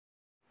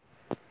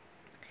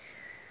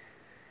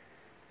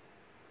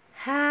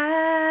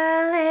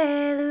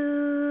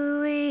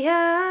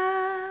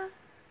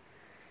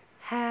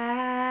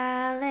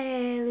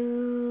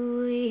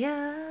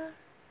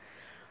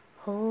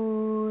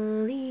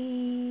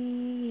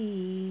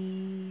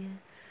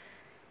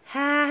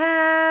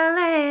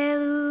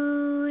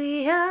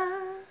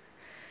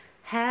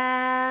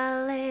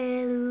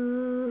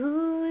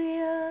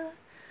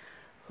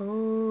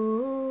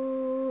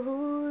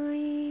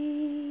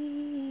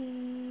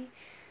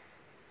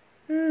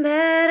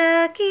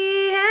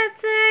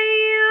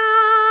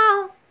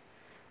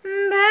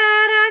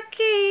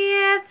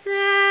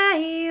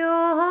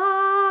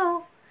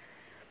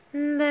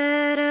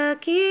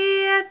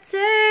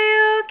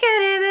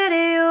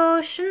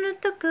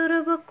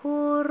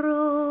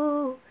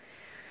tukurabakuru.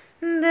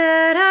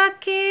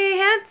 Beraki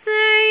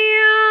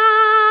etseyo,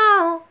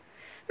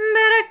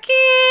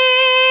 beraki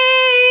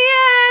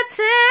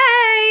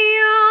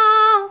etseyo,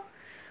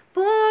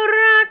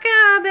 buraka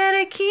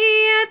beraki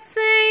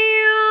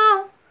etseyo,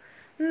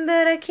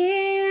 beraki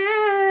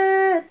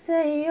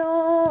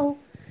etseyo,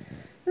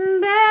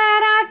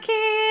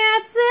 beraki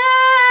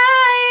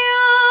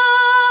etseyo,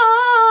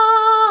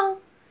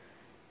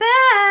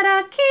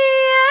 beraki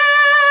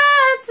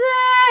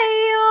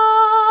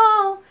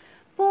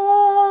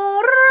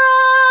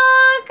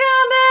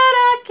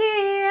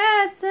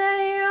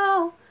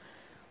etseyo.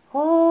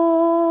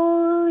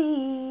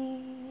 Holy,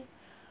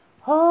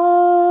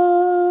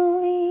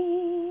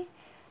 holy,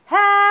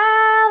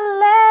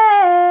 hallelujah.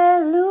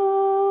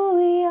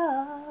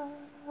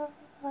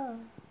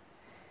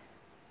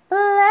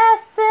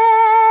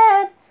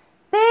 Blessed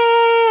be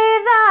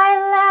thy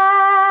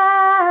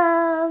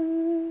Lamb.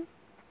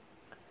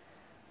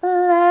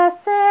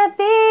 Blessed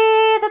be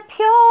the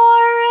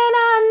pure and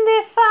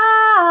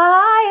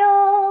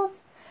undefiled.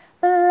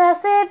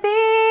 Blessed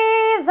be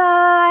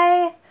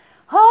thy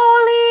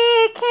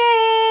Holy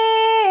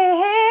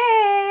King,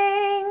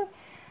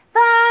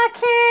 the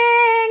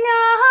King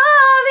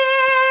of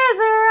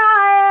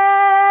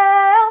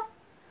Israel.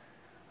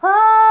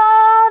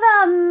 Oh,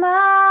 the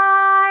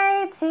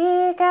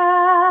mighty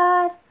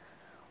God,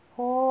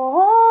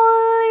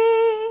 holy,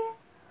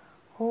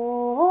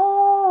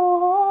 holy,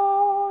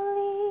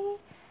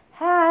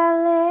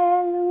 hallelujah.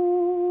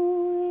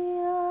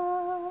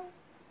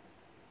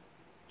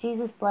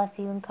 Jesus bless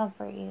you and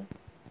comfort you.